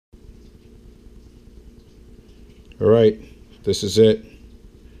All right, this is it.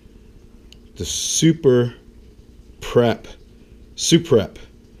 The Super Prep, Suprep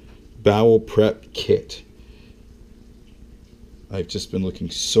Bowel Prep Kit. I've just been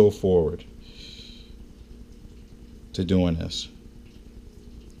looking so forward to doing this.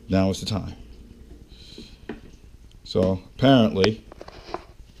 Now is the time. So apparently,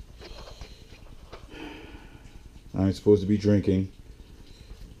 I'm supposed to be drinking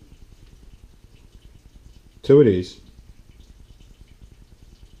 2 of these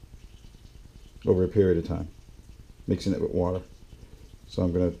over a period of time, mixing it with water. So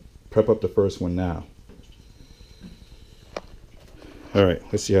I'm going to prep up the first one now. All right,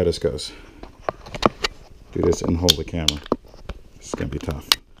 let's see how this goes. Do this and hold the camera. This is going to be tough.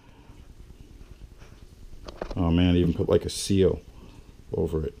 Oh man, I even put like a seal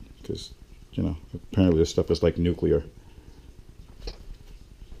over it because, you know, apparently this stuff is like nuclear.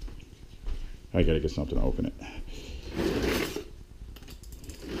 I gotta get something to open it.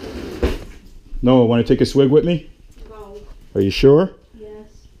 Noah, want to take a swig with me? No. Are you sure? Yes.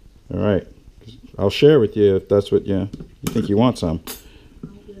 All right. I'll share with you if that's what you think you want some.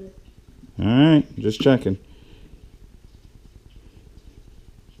 I'm good. All right, just checking.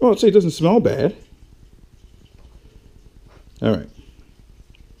 Well, I'd say it doesn't smell bad. All right.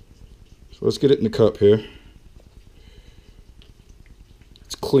 So let's get it in the cup here.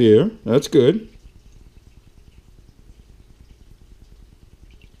 It's clear. That's good.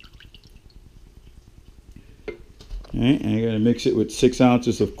 All right, and I gotta mix it with 6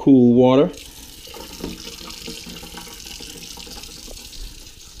 ounces of cool water.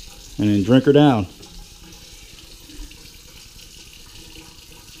 And then drink her down.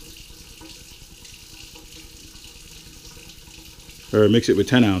 Or mix it with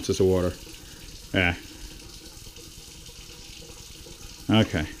 10 ounces of water. Yeah.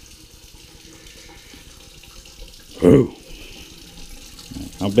 Okay. Oh.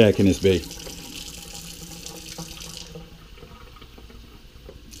 How bad can this be?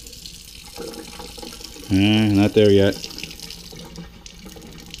 Not there yet.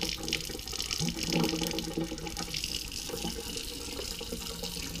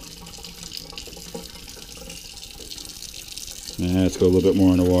 Let's go a little bit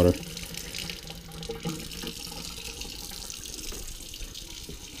more in the water.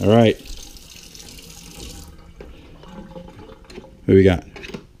 All right. What do we got?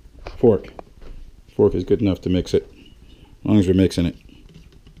 Fork. Fork is good enough to mix it, as long as we're mixing it.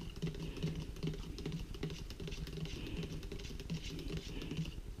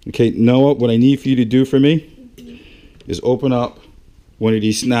 Okay, Noah, what I need for you to do for me is open up one of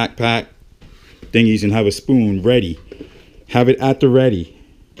these snack pack thingies and have a spoon ready. Have it at the ready.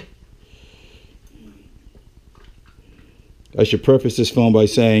 I should preface this film by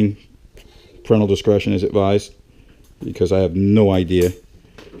saying parental discretion is advised, because I have no idea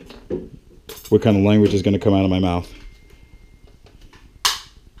what kind of language is going to come out of my mouth.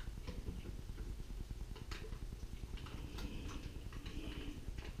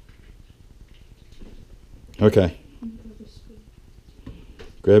 Okay.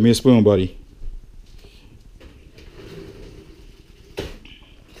 Grab me a spoon, buddy.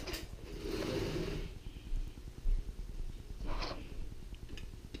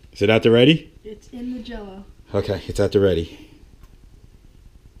 Is it at the ready? It's in the jello. Okay, it's at the ready.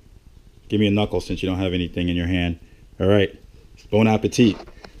 Give me a knuckle since you don't have anything in your hand. All right. Bon appetit.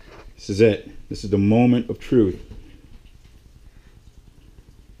 This is it. This is the moment of truth.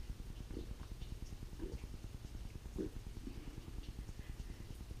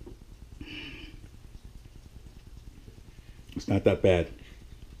 It's not that bad.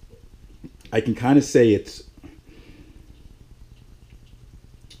 I can kind of say it's,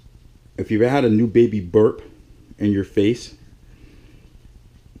 if you've had a new baby burp in your face,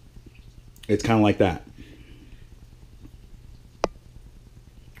 it's kind of like that.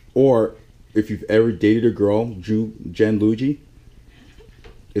 Or if you've ever dated a girl, Jen Luigi,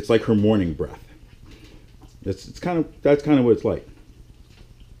 it's like her morning breath. That's kind of what it's like.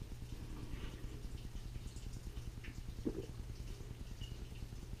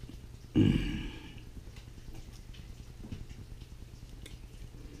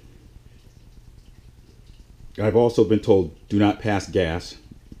 I've also been told, do not pass gas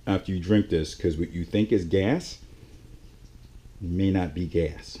after you drink this, because what you think is gas may not be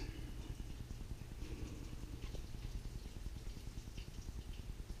gas.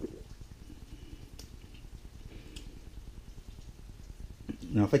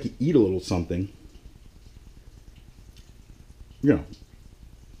 Now, if I could eat a little something, you know,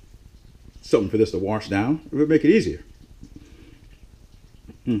 something for this to wash down, it would make it easier.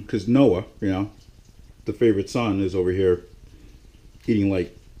 Because Noah, you know, the favorite son is over here eating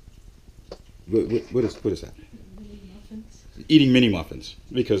like what is that? Mini muffins. Eating mini muffins,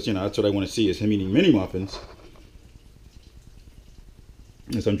 because that's what I want to see, is him eating mini muffins.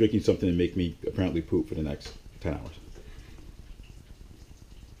 And so I'm drinking something to make me apparently poop for the next 10 hours.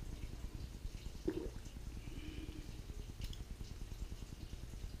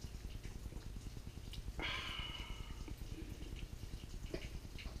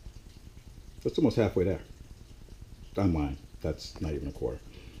 That's almost halfway there. On mine, that's not even a quarter.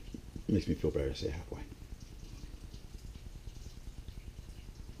 It makes me feel better to say halfway.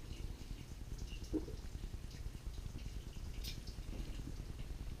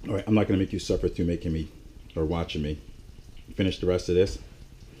 All right, I'm not going to make you suffer through making me or watching me finish the rest of this.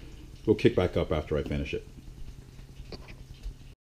 We'll kick back up after I finish it.